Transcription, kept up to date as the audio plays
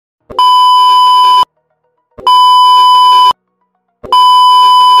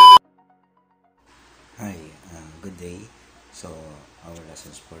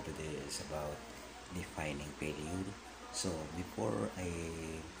lessons for today is about defining failure. So before I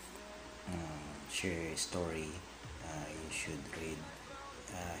share a story, you should read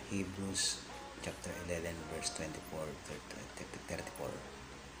Hebrews chapter 11 verse 24 to 34.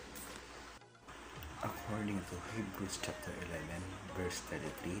 According to Hebrews chapter 11 verse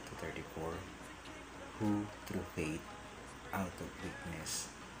 33 to 34, who through faith out of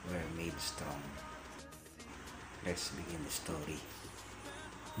weakness were made strong. Let's begin the story.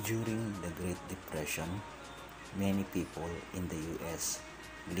 During the Great Depression, many people in the US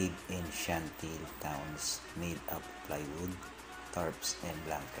lived in shanty towns made of plywood, tarps, and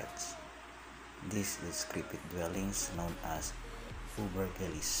blankets. These decrepit dwellings, known as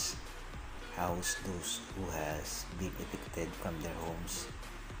Hoovervilles, house those who has been evicted from their homes.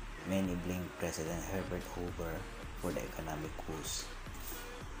 Many blame President Herbert Hoover for the economic woes.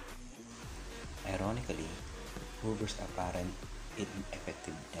 Ironically, Hoover's apparent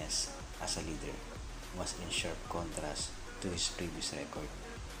ineffectiveness as a leader was in sharp contrast to his previous record.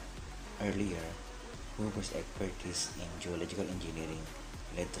 Earlier, Hoover's expertise in geological engineering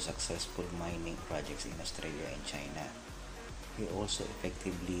led to successful mining projects in Australia and China. He also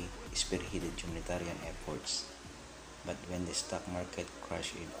effectively spearheaded humanitarian efforts. But when the stock market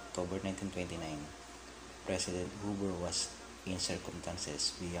crashed in October 1929, President Hoover was in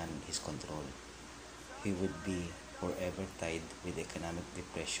circumstances beyond his control. He would be forever tied with the economic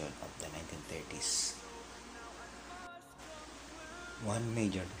depression of the 1930s. One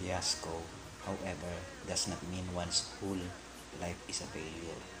major fiasco, however, does not mean one's whole life is a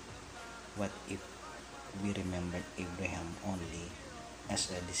failure. What if we remembered Abraham only as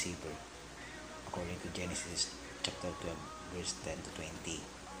a deceiver? According to Genesis chapter 12 verse 10 to 20.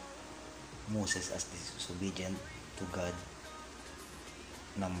 Moses as disobedient to God,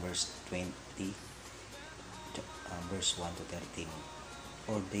 Numbers 20 verse 1 to 13,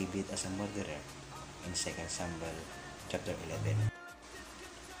 or David as a murderer in 2 Samuel chapter 11.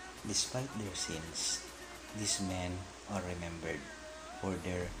 Despite their sins, these men are remembered for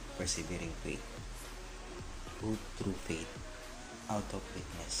their persevering faith, who through faith out of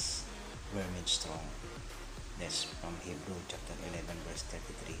weakness were made strong. That's from Hebrews chapter 11 verse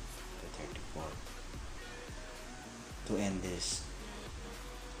 33 to 34. To end this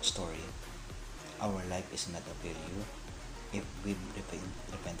story, our life is not a failure if we've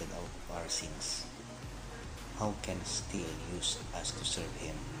repented of our sins. How can He still use us to serve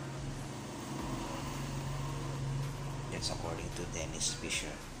Him? That's according to Dennis Fisher.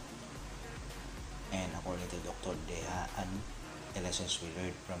 And according to Dr. Dehaan, the lessons we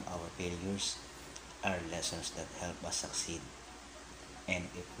learned from our failures are lessons that help us succeed. And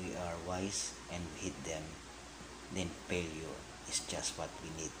if we are wise and heed them, then failure is just what we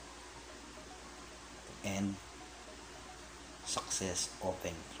need. And success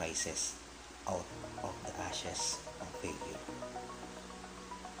often rises out of the ashes of failure.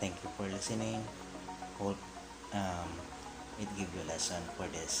 Thank you for listening. Hope it give you a lesson for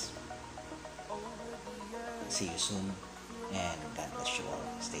this. See you soon, and God bless you all.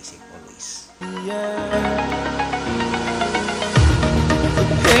 Stay safe always.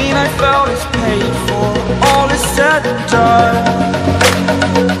 The pain I felt is paid for, all is said and done.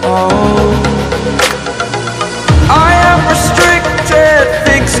 Oh, I am restricted,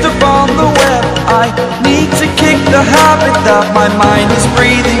 fixed upon the web. I need to kick the habit that my mind is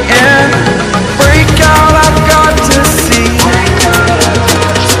breathing.